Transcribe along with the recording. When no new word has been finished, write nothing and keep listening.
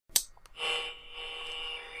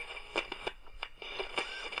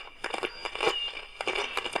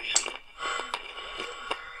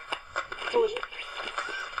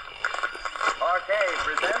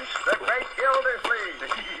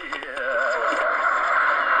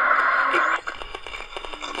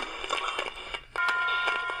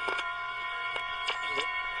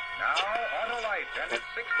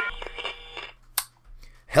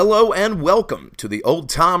Hello and welcome to the Old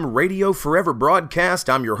Time Radio Forever broadcast.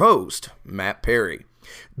 I'm your host, Matt Perry.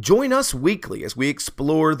 Join us weekly as we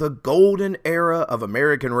explore the golden era of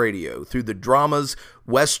American radio through the dramas,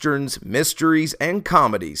 westerns, mysteries, and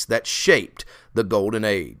comedies that shaped the golden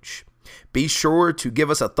age. Be sure to give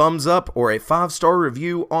us a thumbs up or a 5-star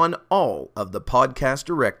review on all of the podcast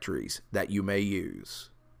directories that you may use.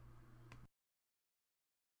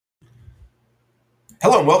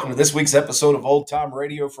 Hello and welcome to this week's episode of Old Time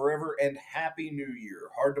Radio Forever, and Happy New Year.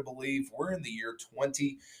 Hard to believe we're in the year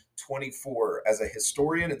 2024. As a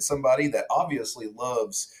historian and somebody that obviously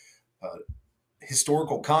loves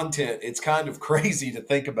historical content, it's kind of crazy to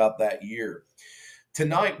think about that year.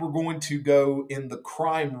 Tonight we're going to go in the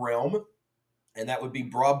crime realm, and that would be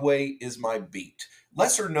Broadway is My Beat.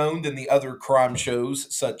 Lesser known than the other crime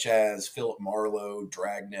shows such as Philip Marlowe,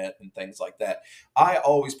 Dragnet, and things like that. I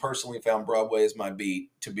always personally found Broadway is My Beat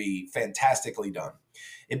to be fantastically done.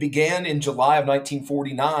 It began in July of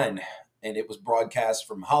 1949, and it was broadcast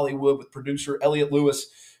from Hollywood with producer Elliott Lewis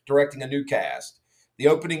directing a new cast. The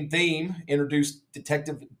opening theme introduced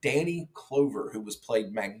Detective Danny Clover, who was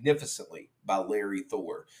played magnificently by Larry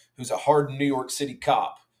Thor, who's a hardened New York City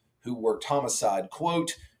cop who worked homicide,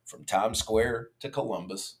 quote, from Times Square to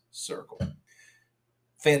Columbus Circle.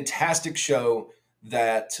 Fantastic show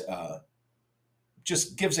that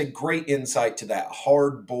just gives a great insight to that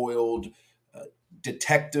hard-boiled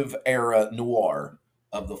detective era noir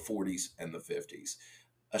of the 40s and the 50s.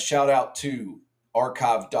 A shout out to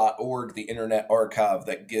archive.org, the Internet Archive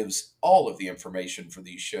that gives all of the information for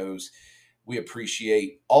these shows. We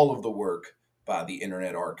appreciate all of the work by the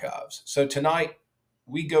Internet Archives. So tonight,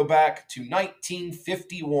 we go back to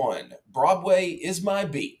 1951. Broadway is My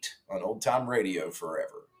Beat on Old Time Radio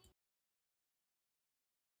Forever.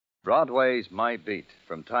 Broadway's My Beat,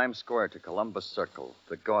 from Times Square to Columbus Circle,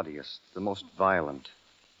 the gaudiest, the most violent,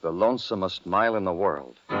 the lonesomest mile in the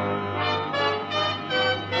world.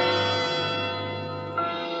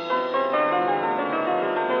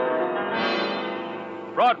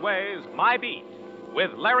 Broadway's My Beat,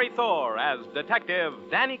 with Larry Thor as Detective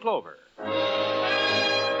Danny Clover.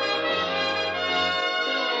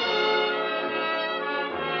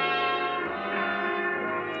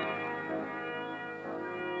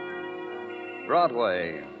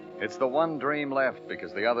 Broadway. It's the one dream left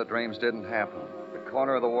because the other dreams didn't happen. The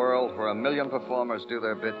corner of the world where a million performers do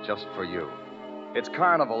their bit just for you. It's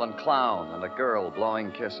carnival and clown and a girl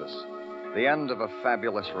blowing kisses. The end of a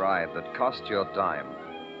fabulous ride that cost you a dime.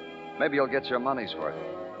 Maybe you'll get your money's worth.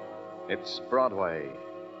 It's Broadway,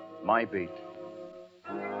 My Beat.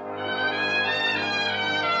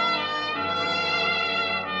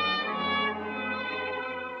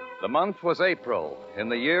 The month was April, in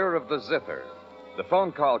the year of the zither. The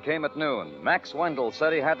phone call came at noon. Max Wendell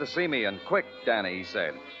said he had to see me, and quick, Danny, he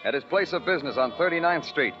said, at his place of business on 39th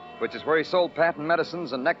Street, which is where he sold patent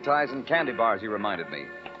medicines and neckties and candy bars, he reminded me,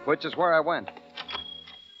 which is where I went.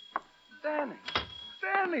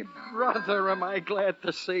 Danny, brother, am I glad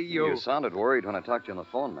to see you. You sounded worried when I talked to you on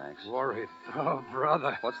the phone, Max. Worried? Oh,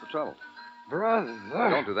 brother. What's the trouble? Brother.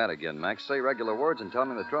 Don't do that again, Max. Say regular words and tell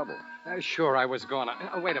me the trouble. Sure, I was going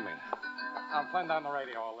to. Wait a minute. I'll turn down the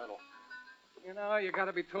radio a little. You know, you got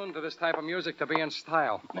to be tuned to this type of music to be in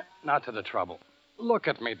style. Now to the trouble. Look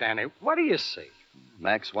at me, Danny. What do you see?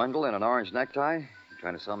 Max Wendell in an orange necktie? You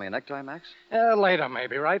trying to sell me a necktie, Max? Later,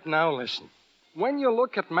 maybe. Right now, listen. When you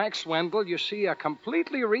look at Max Wendell, you see a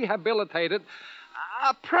completely rehabilitated,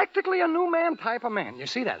 practically a new man type of man. You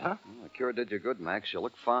see that, huh? Well, the cure did you good, Max. You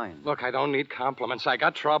look fine. Look, I don't need compliments. I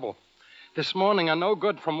got trouble. This morning, a no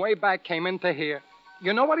good from way back came into here.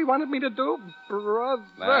 You know what he wanted me to do, brother?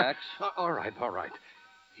 Max? All right.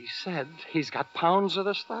 He said he's got pounds of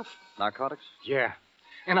the stuff. Narcotics? Yeah.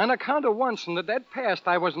 And on account of once in the dead past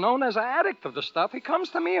I was known as an addict of the stuff, he comes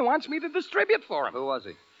to me and wants me to distribute for him. Who was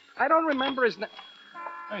he? I don't remember his name.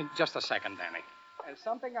 Just a second, Danny. There's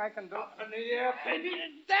something I can do.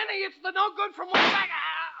 Danny, it's the no good from way back.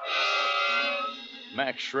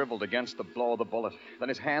 Max shriveled against the blow of the bullet. Then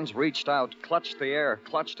his hands reached out, clutched the air,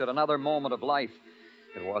 clutched at another moment of life.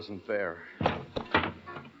 It wasn't there.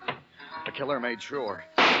 The killer made sure.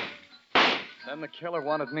 Then the killer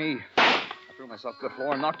wanted me. I threw myself to the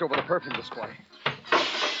floor and knocked over the perfume display.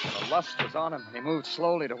 The lust was on him, and he moved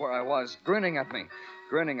slowly to where I was, grinning at me,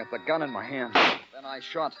 grinning at the gun in my hand. Then I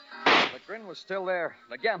shot. The grin was still there.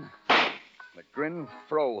 And again, the grin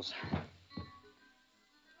froze.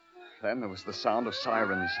 Then there was the sound of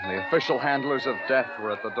sirens, and the official handlers of death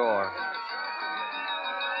were at the door.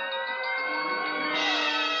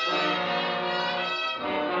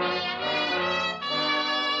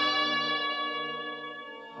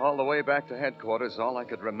 All the way back to headquarters, all I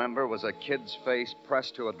could remember was a kid's face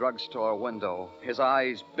pressed to a drugstore window, his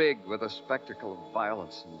eyes big with a spectacle of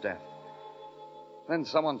violence and death. Then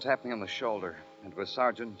someone tapped me on the shoulder. It was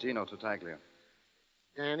Sergeant Gino Tartaglia.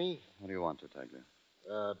 Danny, What do you want, Tartaglia?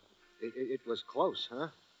 it was close, huh?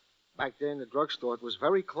 Back there in the drugstore, it was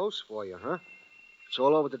very close for you, huh? It's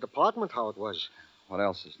all over the department how it was. What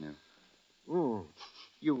else is new?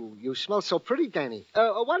 You smell so pretty, Danny.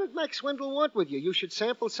 What did Max Wendell want with you? You should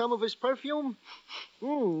sample some of his perfume?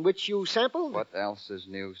 Which you sampled? What else is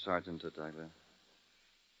new, Sergeant Tartaglia?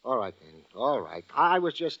 All right, Danny. All right. I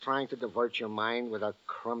was just trying to divert your mind with a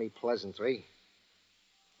crummy pleasantry.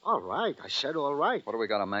 All right. I said all right. What do we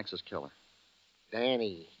got on Max's killer?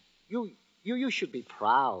 Danny, you should be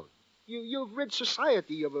proud. You've rid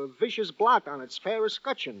society of a vicious blot on its fair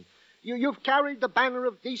escutcheon. You've carried the banner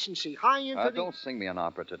of decency high into the... Don't sing me an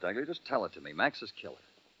opera, Tartaglia. Just tell it to me. Max's killer.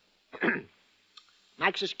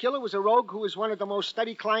 Max's killer was a rogue who was one of the most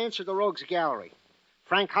steady clients of the Rogues Gallery.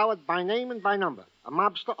 Frank Howard by name and by number. A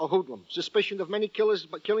mobster, a hoodlum. Suspicioned of many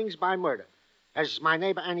killings by murder. As my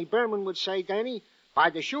neighbor Annie Berman would say, Danny, by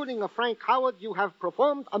the shooting of Frank Howard, you have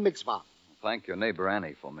performed a mitzvah. Thank your neighbor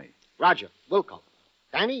Annie for me. Roger, Wilco.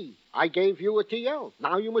 Danny, I gave you a TL.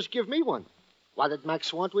 Now you must give me one. What did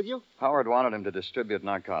Max want with you? Howard wanted him to distribute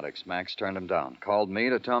narcotics. Max turned him down. Called me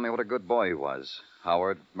to tell me what a good boy he was.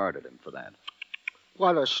 Howard murdered him for that.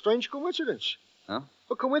 What a strange coincidence. Huh?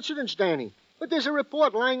 A coincidence, Danny. But there's a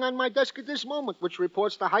report lying on my desk at this moment which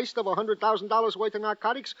reports the heist of $100,000 worth of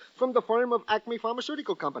narcotics from the firm of Acme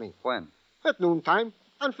Pharmaceutical Company. When? At noontime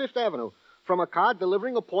on Fifth Avenue, from a car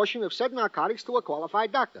delivering a portion of said narcotics to a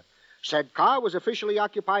qualified doctor. Said car was officially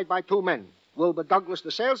occupied by two men, Wilbur Douglas,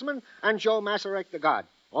 the salesman, and Joe Masaryk, the guard.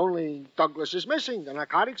 Only Douglas is missing, the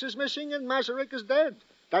narcotics is missing, and Masaryk is dead.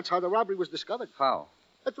 That's how the robbery was discovered. How?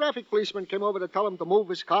 A traffic policeman came over to tell him to move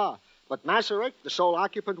his car, but Masaryk, the sole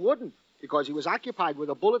occupant, wouldn't, because he was occupied with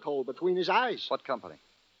a bullet hole between his eyes. What company?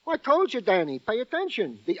 I told you, Danny. Pay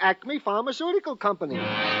attention. The Acme Pharmaceutical Company.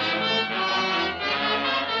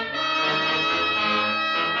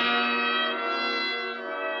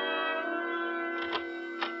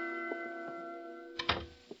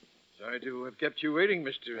 Sorry to have kept you waiting,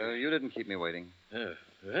 Mr. You didn't keep me waiting.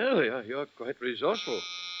 Well, you're quite resourceful.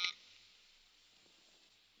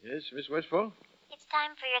 Yes, Miss Westfall? It's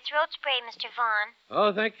time for your throat spray, Mr. Vaughn.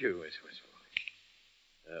 Oh, thank you, Miss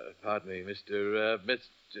Westfall. Pardon me, Mr.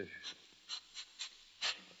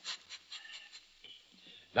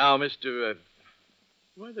 Now, Mr.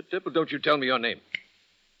 Why the devil don't you tell me your name?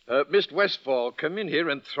 Miss Westfall, come in here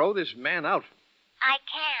and throw this man out. I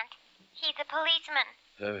can't. He's a policeman.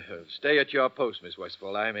 Stay at your post, Miss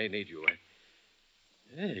Westfall. I may need you.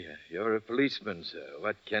 Hey, you're a policeman, sir.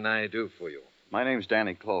 What can I do for you? My name's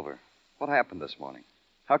Danny Clover. What happened this morning?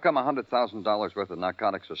 How come $100,000 worth of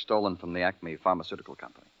narcotics was stolen from the Acme Pharmaceutical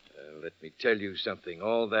Company? Let me tell you something.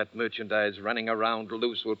 All that merchandise running around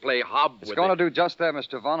loose will play hob with It's going to do just that,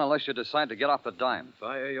 Mr. Vaughn, unless you decide to get off the dime.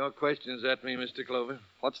 Fire your questions at me, Mr. Clover.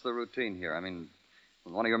 What's the routine here? I mean,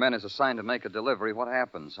 when one of your men is assigned to make a delivery, what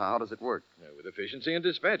happens? How does it work? With efficiency and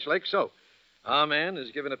dispatch, like so. Our man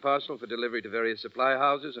is given a parcel for delivery to various supply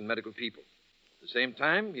houses and medical people. At the same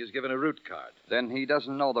time, he is given a route card. Then he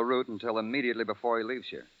doesn't know the route until immediately before he leaves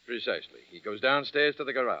here. Precisely. He goes downstairs to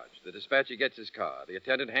the garage. The dispatcher gets his car. The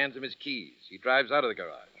attendant hands him his keys. He drives out of the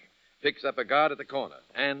garage, picks up a guard at the corner,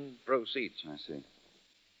 and proceeds. I see.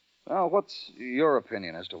 Well, what's your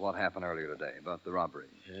opinion as to what happened earlier today about the robbery?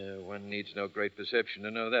 One needs no great perception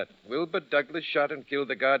to know that. Wilbur Douglas shot and killed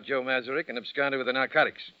the guard Joe Masaryk and absconded with the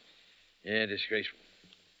narcotics. Yeah, disgraceful.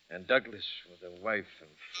 And Douglas with a wife and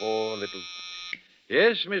 4 little...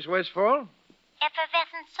 Yes, Miss Westfall?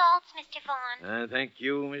 Effervescent salts, Mr. Vaughn. Thank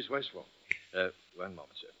you, Miss Westfall. One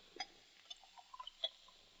moment, sir.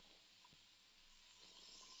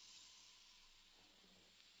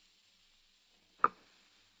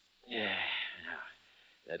 Yeah, now,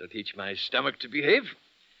 that'll teach my stomach to behave.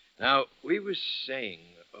 Now, we were saying,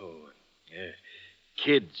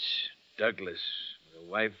 kids, Douglas, with a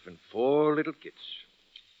wife and 4 little kids.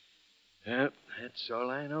 That's all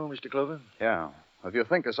I know, Mr. Clover. Yeah. If you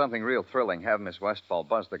think of something real thrilling, have Miss Westfall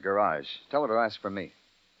buzz the garage. Tell her to ask for me.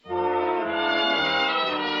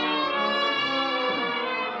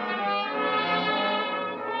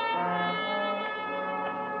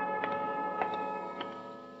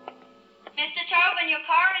 Mr. Tobin, your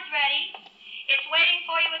car is ready. It's waiting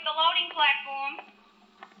for you at the loading platform.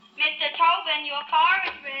 Mr. Tobin, your car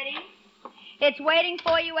is ready. It's waiting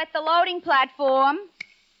for you at the loading platform.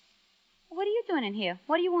 What are you doing in here?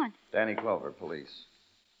 What do you want? Danny Clover, police.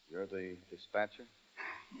 You're the dispatcher?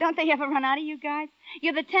 Don't they ever run out of you guys?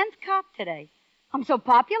 You're the 10th cop today. I'm so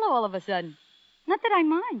popular all of a sudden. Not that I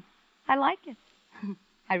mind. I like it.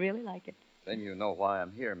 I really like it. Then you know why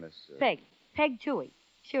I'm here, Miss... Peg Toohey.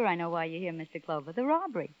 Sure, I know why you're here, Mr. Clover. The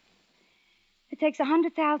robbery. It takes a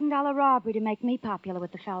 $100,000 robbery to make me popular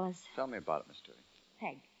with the fellas. Tell me about it, Miss Toohey.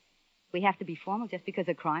 Peg. We have to be formal just because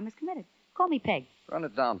a crime is committed. Call me Peg. Run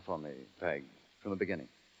it down for me, Peg, from the beginning.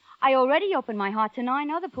 I already opened my heart to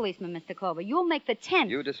 9 other policemen, Mr. Clover. You'll make the 10th.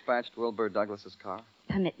 You dispatched Wilbur Douglas's car?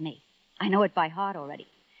 Permit me. I know it by heart already.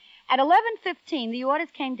 At 11:15, the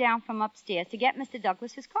orders came down from upstairs to get Mr.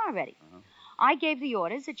 Douglas's car ready. I gave the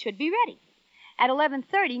orders it should be ready. At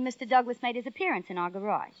 11:30, Mr. Douglas made his appearance in our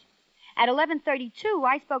garage. At 11:32,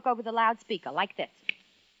 I spoke over the loudspeaker like this.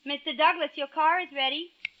 Mr. Douglas, your car is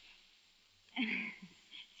ready.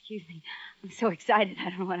 Excuse me. I'm so excited. I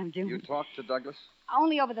don't know what I'm doing. You talked to Douglas?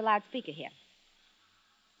 Only over the loudspeaker here.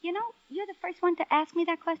 You know, you're the first one to ask me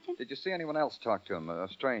that question. Did you see anyone else talk to him? A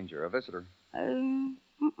stranger, a visitor?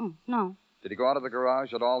 No. Did he go out of the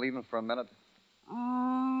garage at all, even for a minute?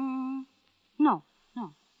 No.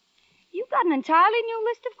 You've got an entirely new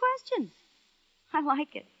list of questions. I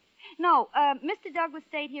like it. No, Mr. Douglas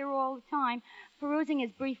stayed here all the time, perusing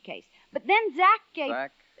his briefcase. But then Zach gave...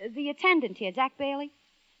 Zach? The attendant here, Zach Bailey.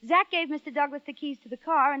 Zach gave Mr. Douglas the keys to the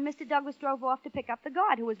car, and Mr. Douglas drove off to pick up the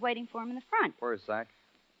guard who was waiting for him in the front. Where's Zach?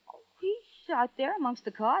 He's out there amongst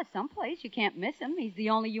the cars someplace. You can't miss him. He's the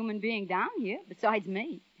only human being down here, besides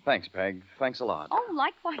me. Thanks, Peg. Thanks a lot. Oh,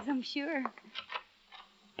 likewise, I'm sure.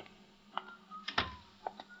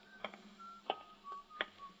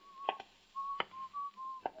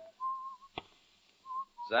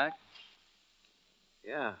 Zach?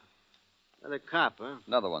 Yeah. Another cop, huh?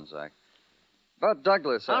 Another one, Zach. But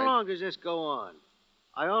Douglas, How long does this go on?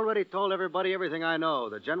 I already told everybody everything I know.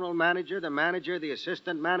 The general manager, the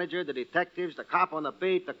assistant manager, the detectives, the cop on the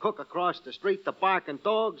beat, the cook across the street, the barking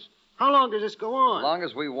dogs. How long does this go on? As long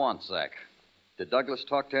as we want, Zach. Did Douglas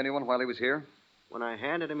talk to anyone while he was here? When I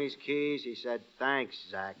handed him his keys, he said, "Thanks,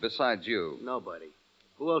 Zach." Besides you? Nobody.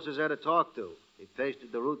 Who else is there to talk to? He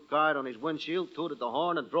pasted the route card on his windshield, tooted the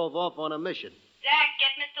horn, and drove off on a mission. Zach,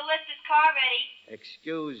 get Mr. Lister's car ready.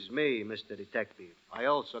 Excuse me, Mr. Detective. I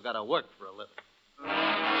also got to work for a living.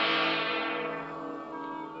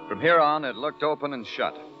 From here on, it looked open and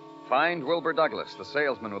shut. Find Wilbur Douglas, the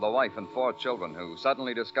salesman with a wife and 4 children, who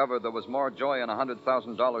suddenly discovered there was more joy in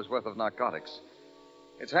 $100,000 worth of narcotics.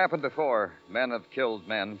 It's happened before. Men have killed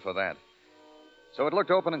men for that. So it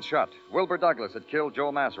looked open and shut. Wilbur Douglas had killed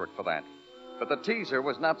Joe Masarick for that. But the teaser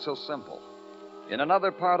was not so simple. In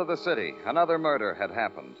another part of the city, another murder had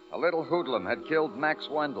happened. A little hoodlum had killed Max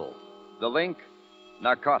Wendell. The link?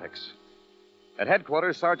 Narcotics. At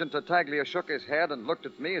headquarters, Sergeant Tartaglia shook his head and looked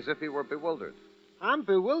at me as if he were bewildered. I'm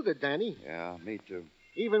bewildered, Danny. Yeah, me too.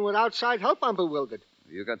 Even with outside help, I'm bewildered.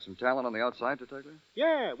 You got some talent on the outside, Tartaglia?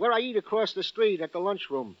 Yeah, where I eat across the street at the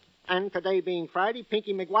lunchroom. And today being Friday,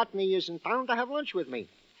 Pinky McWatney is in town to have lunch with me.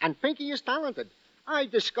 And Pinky is talented. I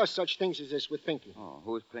discuss such things as this with Pinky. Oh,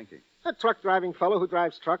 who's Pinky? A truck-driving fellow who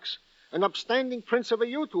drives trucks. An upstanding prince of a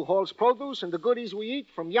youth who hauls produce and the goodies we eat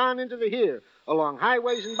from yon into the here, along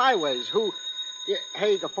highways and byways, who... Yeah,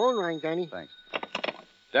 hey, the phone rang, Danny. Thanks.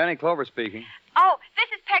 Danny Clover speaking. Oh, this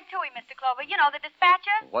is Peg Toohey, Mr. Clover. You know, the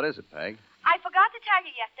dispatcher. What is it, Peg? I forgot to tell you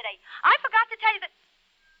yesterday. I forgot to tell you that...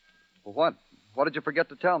 Well, what? What did you forget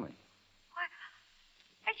to tell me?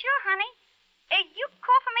 Sure, honey. You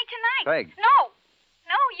call for me tonight. Peg. No,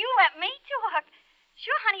 you let me talk.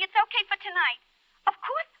 Sure, honey, it's okay for tonight. Of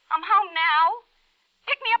course, I'm home now.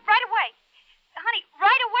 Pick me up right away. Honey,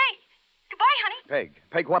 right away. Goodbye, honey.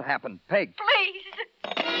 Peg, what happened? Peg. Please.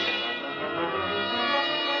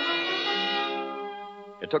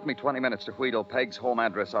 It took me 20 minutes to wheedle Peg's home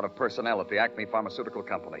address out of personnel at the Acme Pharmaceutical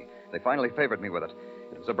Company. They finally favored me with it.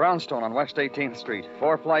 It was a brownstone on West 18th Street,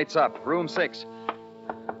 4 flights up, room 6.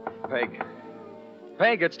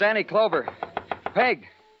 Peg, it's Danny Clover. Peg.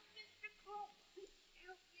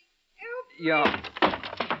 Yeah.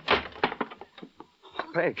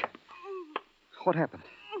 Peg. What happened?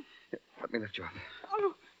 Let me lift you up.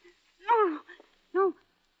 No.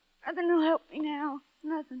 Nothing will help me now.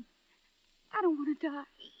 Nothing. I don't want to die.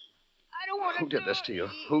 I don't want to die. Who did this to you?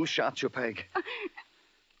 Who shot you, Peg?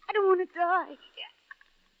 I don't want to die.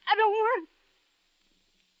 I don't want...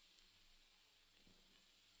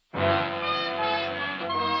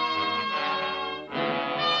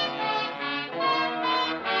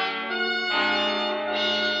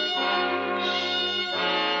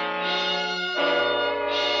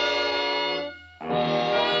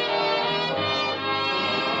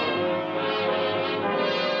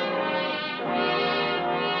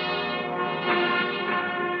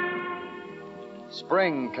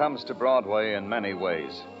 Spring comes to Broadway in many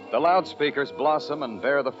ways. The loudspeakers blossom and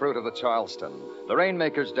bear the fruit of the Charleston. The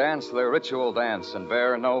rainmakers dance their ritual dance and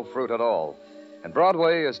bear no fruit at all. And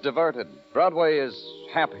Broadway is diverted. Broadway is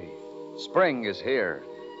happy. Spring is here.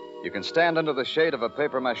 You can stand under the shade of a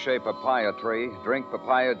papier-mâché papaya tree, drink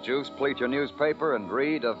papaya juice, pleat your newspaper, and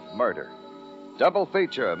read of murder. Double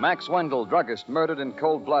feature, Max Wendell, druggist, murdered in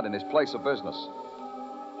cold blood in his place of business.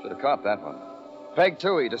 Should have caught that one. Peg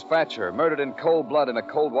Toohey, dispatcher, murdered in cold blood in a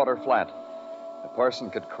cold water flat. A person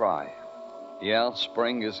could cry. Yeah,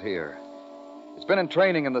 spring is here. It's been in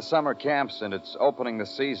training in the summer camps, and it's opening the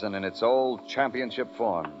season in its old championship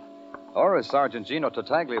form. Or, as Sergeant Gino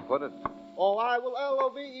Tartaglia put it... Oh, I will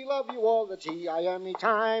L-O-V-E love you all the T-I-M-E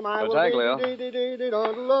time. I will... Tartaglia.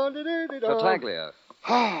 Tartaglia.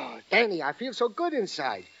 Oh, Danny, I feel so good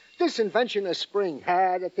inside. This invention of spring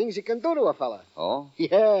had the things it can do to a fella. Oh?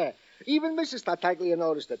 Yeah. Even Mrs. Tartaglia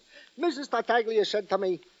noticed it. Mrs. Tartaglia said to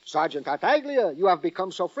me, Sergeant Tartaglia, you have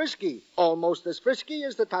become so frisky, almost as frisky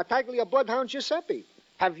as the Tartaglia bloodhound Giuseppe.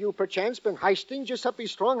 Have you perchance been heisting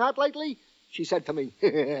Giuseppe's strongheart lately? She said to me.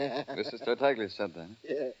 Mrs. Tartaglia said that.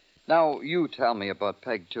 Yeah. Now, you tell me about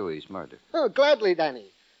Peg Toohey's murder. Oh, gladly, Danny.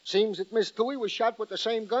 Seems that Miss Toohey was shot with the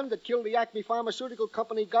same gun that killed the Acme Pharmaceutical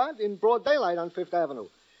Company guard in broad daylight on Fifth Avenue.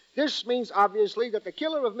 This means, obviously, that the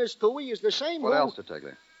killer of Miss Toohey is the same What else,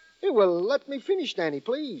 Tartaglia? Well, let me finish, Danny,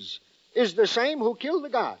 please. Is the same who killed the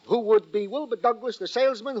guard, who would be Wilbur Douglas, the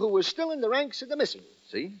salesman, who was still in the ranks of the missing.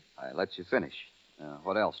 See? I let you finish.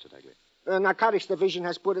 What else, Tartaglia? The Narcotics Division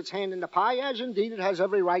has put its hand in the pie, as indeed it has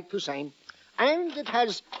every right to say. And it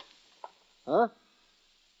has... Huh?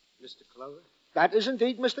 Mr. Clover? That is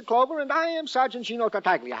indeed Mr. Clover, and I am Sergeant Gino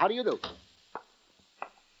Tartaglia. How do you do?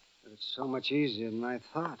 It's so much easier than I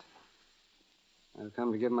thought. I've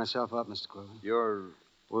come to give myself up, Mr. Clover. You're...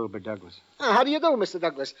 Wilbur Douglas. How do you do, Mr.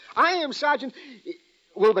 Douglas? I am Sergeant...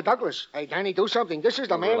 Wilbur Douglas. Hey, Danny, do something. This is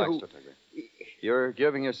the man relax, who... Tartaglia. You're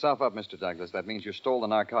giving yourself up, Mr. Douglas. That means you stole the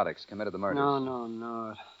narcotics, committed the murders.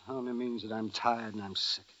 No. It only means that I'm tired and I'm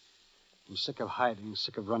sick. I'm sick of hiding,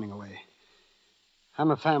 sick of running away.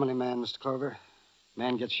 I'm a family man, Mr. Clover.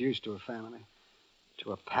 Man gets used to a family,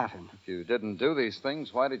 to a pattern. If you didn't do these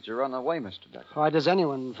things, why did you run away, Mr. Douglas? Why does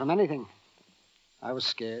anyone from anything? I was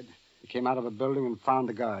scared. I came out of a building and found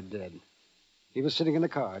the guard dead. He was sitting in the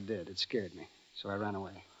car, dead. It scared me, so I ran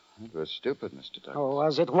away. It was stupid, Mr. Douglas. Oh,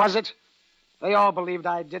 was it? Was it? They all believed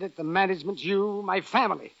I did it. The management, you, my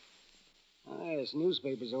family. Yes,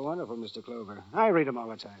 newspapers are wonderful, Mr. Clover. I read them all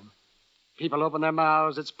the time. People open their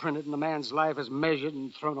mouths, it's printed, and a man's life is measured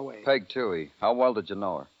and thrown away. Peg Toohey, how well did you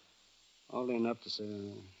know her? Only enough to say,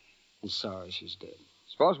 I'm sorry she's dead.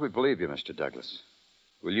 Suppose we believe you, Mr. Douglas.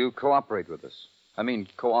 Will you cooperate with us? I mean,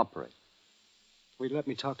 cooperate. Will you let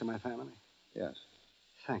me talk to my family? Yes.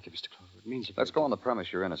 Thank you, Mr. Clover. It means... Let's go on the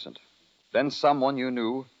premise you're innocent. Then someone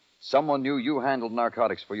knew you handled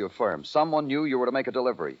narcotics for your firm. Someone knew you were to make a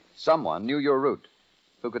delivery. Someone knew your route.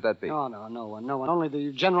 Who could that be? No one. Only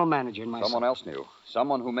the general manager and myself. Someone else knew.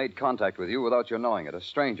 Someone who made contact with you without your knowing it. A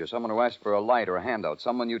stranger. Someone who asked for a light or a handout.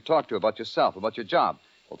 Someone you talked to about yourself, about your job.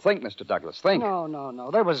 Well, think, Mr. Douglas. Think.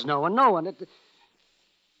 No. There was no one.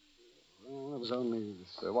 Well, there was only...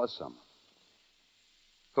 There was someone.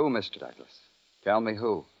 Who, Mr. Douglas? Tell me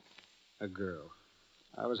who. A girl.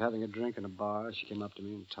 I was having a drink in a bar. She came up to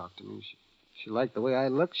me and talked to me. She liked the way I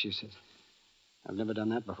looked, she said. I've never done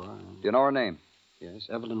that before. Do you know her name? Yes,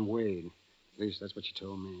 Evelyn Wade. At least that's what she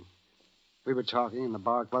told me. We were talking and the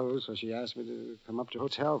bar closed, so she asked me to come up to the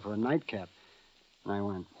hotel for a nightcap. And I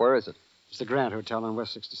went. Where is it? It's the Grant Hotel on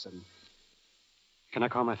West 67. Can I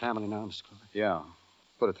call my family now, Mr. Clover? Yeah.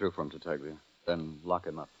 Put it through for him, Tartaglia. Then lock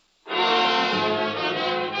him up.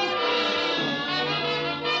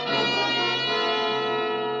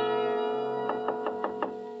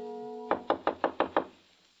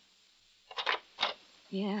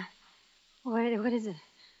 Yeah. What is it?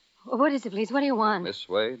 What is it, please? What do you want? Miss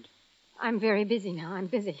Wade? I'm very busy now. I'm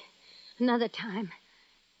busy. Another time.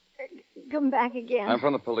 Come back again. I'm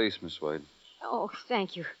from the police, Miss Wade. Oh,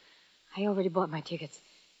 thank you. I already bought my tickets.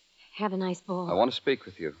 Have a nice ball. I want to speak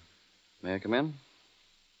with you. May I come in?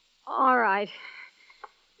 All right.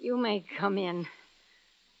 You may come in.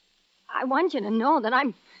 I want you to know that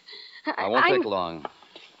I won't take long.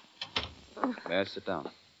 May I sit down?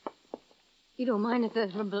 You don't mind if the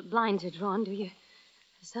blinds are drawn, do you?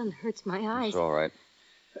 The sun hurts my eyes. It's all right.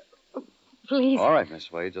 Please. All right,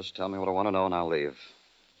 Miss Wade. Just tell me what I want to know and I'll leave.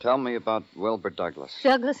 Tell me about Wilbur Douglas.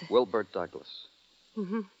 Douglas? Wilbur Douglas.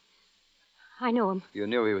 Mm-hmm. I know him. You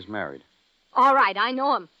knew he was married. All right, I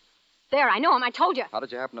know him. There, I know him. I told you. How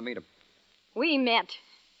did you happen to meet him? We met.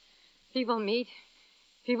 People meet.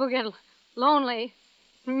 People get lonely.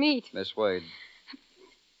 meet. Miss Wade.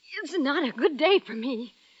 It's not a good day for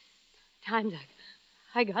me. Times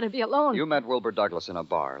I gotta be alone. You met Wilbur Douglas in a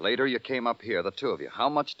bar. Later, you came up here, the two of you. How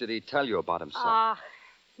much did he tell you about himself?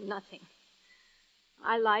 Nothing.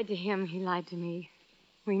 I lied to him. He lied to me.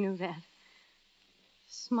 We knew that.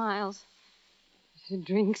 Smiles.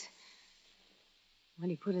 Drinks. When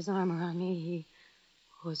he put his arm around me, he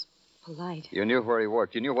was polite. You knew where he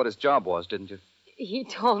worked. You knew what his job was, didn't you? He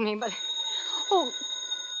told me, but... Oh,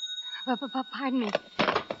 pardon me.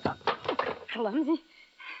 Clumsy.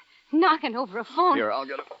 Knocking over a phone. Here, I'll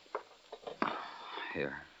get it.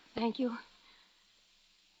 Here. Thank you.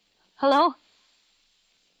 Hello?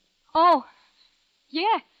 Oh,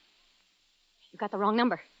 yeah. You got the wrong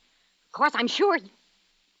number. Of course, I'm sure.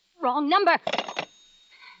 Wrong number.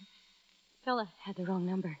 Fella had the wrong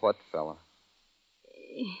number. What fella?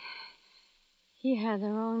 He had the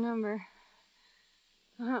wrong number.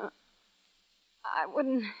 I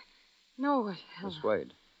wouldn't know what fella. Miss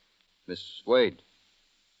Wade. Miss Wade.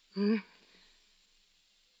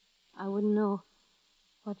 I wouldn't know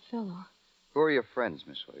what fellow. Who are your friends,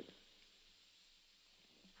 Miss Wade?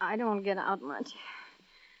 I don't get out much.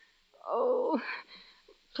 Oh,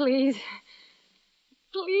 please.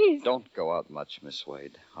 Please. Don't go out much, Miss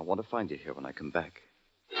Wade. I want to find you here when I come back.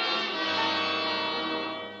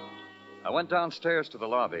 I went downstairs to the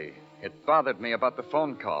lobby. It bothered me about the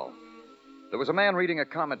phone call. There was a man reading a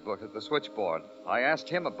comic book at the switchboard. I asked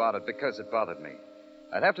him about it because it bothered me.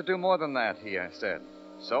 I'd have to do more than that, he said.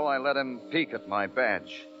 So I let him peek at my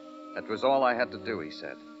badge. That was all I had to do, he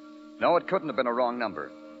said. No, it couldn't have been a wrong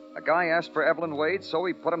number. A guy asked for Evelyn Wade, so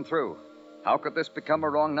he put him through. How could this become a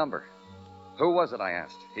wrong number? Who was it, I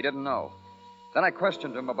asked. He didn't know. Then I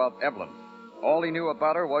questioned him about Evelyn. All he knew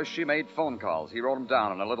about her was she made phone calls. He wrote them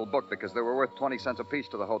down in a little book because they were worth 20 cents apiece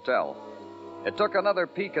to the hotel. It took another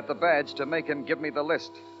peek at the badge to make him give me the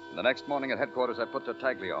list. And the next morning at headquarters, I put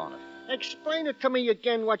Tartaglia on it. Explain it to me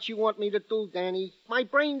again what you want me to do, Danny. My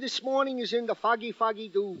brain this morning is in the foggy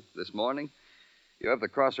do. This morning? You have the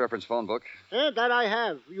cross-reference phone book. Yeah, that I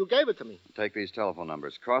have. You gave it to me. Take these telephone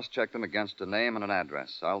numbers. Cross-check them against a name and an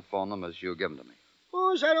address. I'll phone them as you give them to me.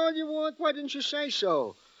 Oh, is that all you want? Why didn't you say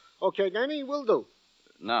so? Okay, Danny, will do.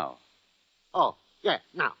 Now. Oh, yeah,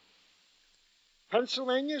 now.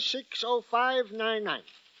 Pennsylvania 60599.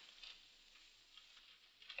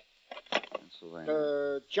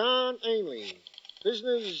 Pennsylvania. John Ainley.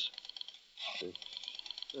 Business. 6.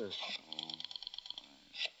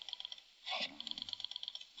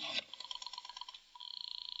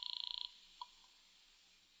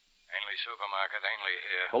 Supermarket, Ainley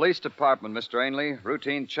here. Police Department, Mr. Ainley.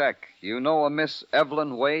 Routine check. You know a Miss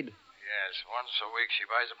Evelyn Wade? Yes, once a week she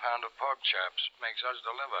buys a pound of pork chops. Makes us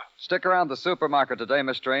deliver. Stick around the supermarket today,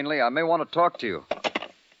 Mr. Ainley. I may want to talk to you.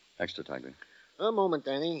 Next to Tiger. A moment,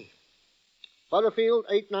 Danny. Butterfield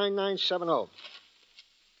 89970.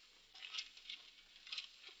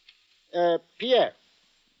 Pierre.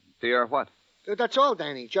 Pierre what? That's all,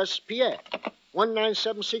 Danny. Just Pierre.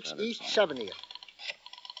 1976 East 70th.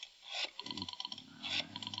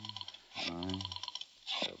 970.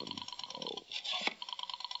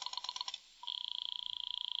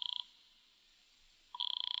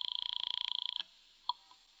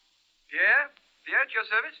 Pierre? Pierre, at your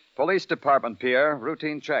service? Police Department, Pierre.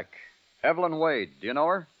 Routine check. Evelyn Wade. Do you know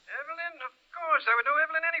her? Evelyn? Of course. I would know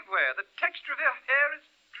Evelyn anywhere. The texture of her hair is a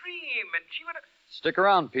dream, and she would have... Stick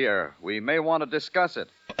around, Pierre. We may want to discuss it.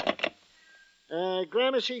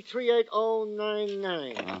 Gramercy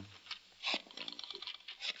 38099.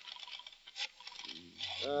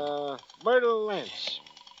 Myrtle Lance.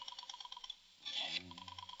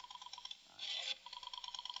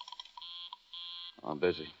 I'm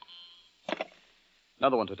busy.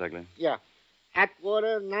 Another one, Tartaglia. Yeah.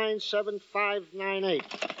 Atwater 97598.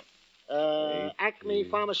 Acme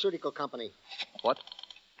Pharmaceutical Company. What?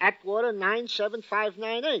 Atwater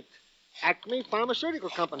 97598. Acme Pharmaceutical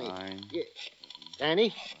Company. Yeah.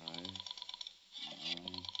 Danny? 5, 9,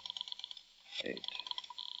 8.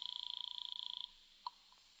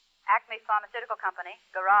 Acme Pharmaceutical Company,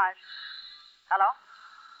 garage. Hello?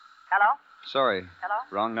 Hello? Sorry. Hello?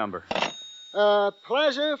 Wrong number.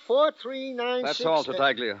 Plaza 4396. That's all,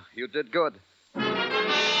 Tartaglia. You did good.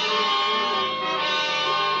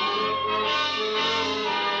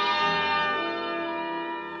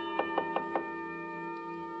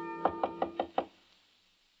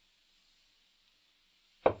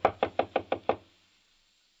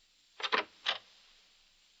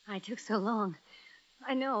 I took so long.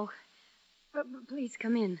 I know. But please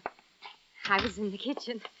come in. I was in the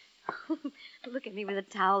kitchen. Look at me with a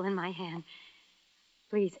towel in my hand.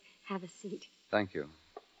 Please, have a seat. Thank you.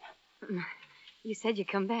 You said you'd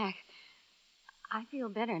come back. I feel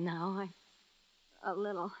better now. A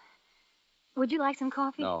little. Would you like some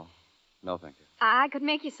coffee? No. No, thank you. I could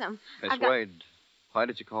make you some. Miss Wade, why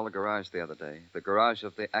did you call the garage the other day? The garage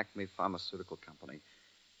of the Acme Pharmaceutical Company.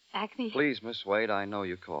 Acme? Please, Miss Wade, I know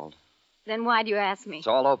you called. Then why do you ask me? It's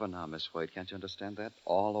all over now, Miss Wade. Can't you understand that?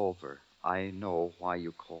 All over. I know why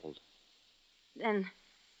you called. Then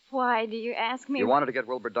why do you ask me? You wanted to get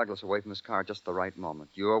Wilbur Douglas away from his car just the right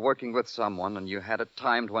moment. You were working with someone, and you had it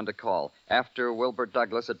timed when to call. After Wilbur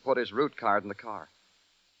Douglas had put his route card in the car.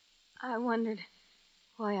 I wondered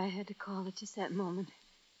why I had to call at just that moment.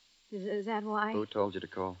 Is that why? Who told you to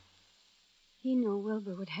call? He knew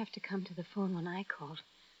Wilbur would have to come to the phone when I called.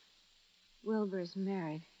 Wilbur's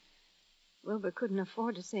married. Wilbur couldn't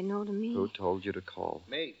afford to say no to me. Who told you to call?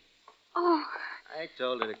 Me. Oh. I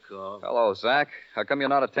told her to call. Hello, Zach. How come you're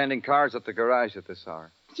not attending cars at the garage at this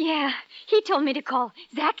hour? Yeah, he told me to call.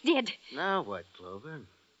 Zach did. Now what, Clover?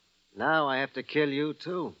 Now I have to kill you,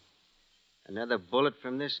 too. Another bullet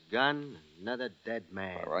from this gun, another dead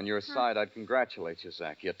man. Well, on your side, I'd congratulate you,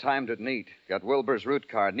 Zach. You timed it neat. Got Wilbur's route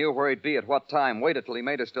card, knew where he'd be at what time, waited till he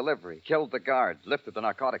made his delivery, killed the guard, lifted the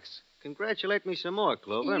narcotics. Congratulate me some more,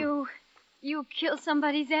 Clover. You killed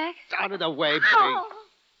somebody, Zach? Out of the way, baby. Oh.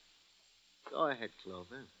 Go ahead,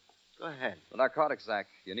 Clover. Go ahead. The narcotics, Zach.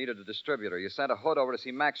 You needed a distributor. You sent a hood over to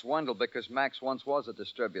see Max Wendell because Max once was a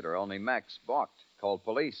distributor, only Max balked. Called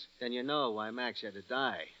police. Then you know why Max had to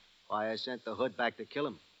die. Why I sent the hood back to kill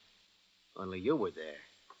him. Only you were there.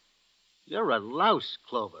 You're a louse,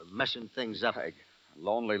 Clover, messing things up. Peg, a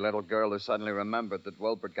lonely little girl who suddenly remembered that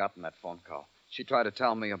Wilbur got in that phone call. She tried to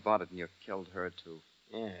tell me about it, and you killed her, too.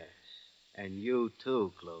 Yes. And you,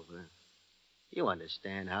 too, Clover. You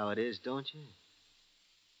understand how it is, don't you?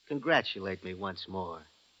 Congratulate me once more.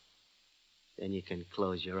 Then you can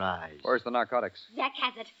close your eyes. Where's the narcotics? Zach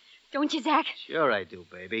has it. Don't you, Zach? Sure I do,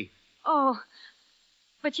 baby. Oh,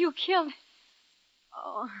 but you killed...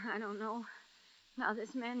 Oh, I don't know. Now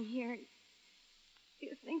this man here...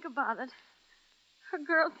 You think about it. A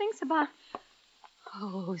girl thinks about...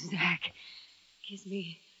 Oh, Zach. Kiss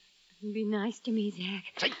me. Be nice to me, Zach.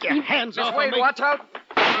 Take your hands off Wait, of me. watch out.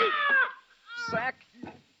 Zach.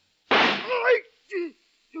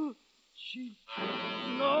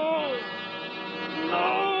 No.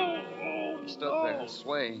 No. He stood there,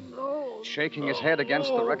 swaying, shaking his head against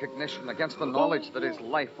the recognition, against the knowledge that his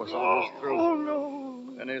life was almost through. Oh,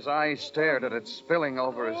 no. And his eyes stared at it, spilling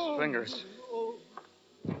over his fingers.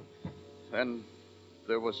 Then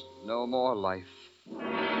there was no more life.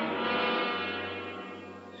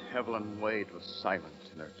 Evelyn Wade was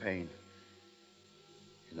silent in her pain.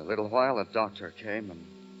 In a little while, a doctor came and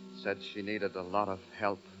said she needed a lot of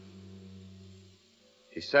help.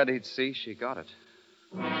 He said he'd see she got it.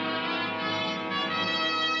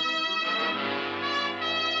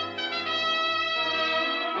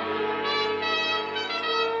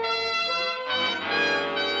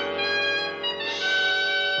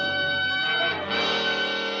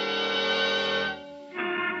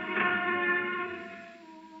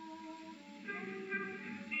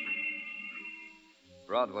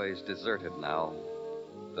 Broadway's deserted now.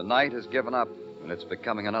 The night has given up, and it's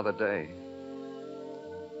becoming another day.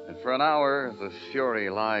 And for an hour, the Fury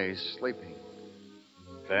lies sleeping.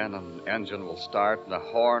 Then an engine will start, and a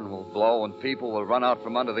horn will blow, and people will run out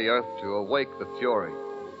from under the earth to awake the Fury.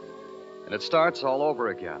 And it starts all over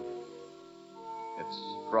again. It's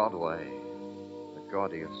Broadway, the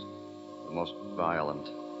gaudiest, the most violent,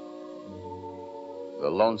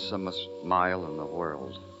 the lonesomest mile in the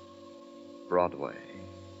world. Broadway.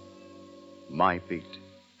 My beat.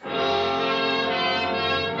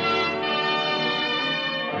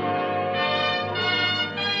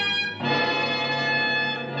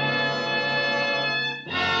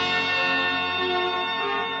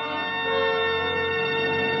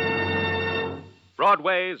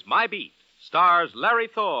 Broadway's My Beat stars Larry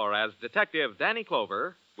Thor as Detective Danny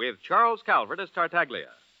Clover with Charles Calvert as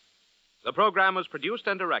Tartaglia. The program was produced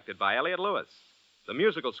and directed by Elliott Lewis. The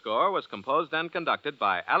musical score was composed and conducted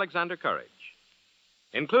by Alexander Courage.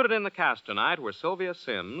 Included in the cast tonight were Sylvia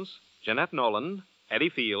Sims, Jeanette Nolan, Eddie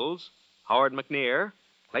Fields, Howard McNear,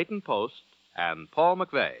 Clayton Post, and Paul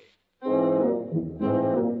McVeigh.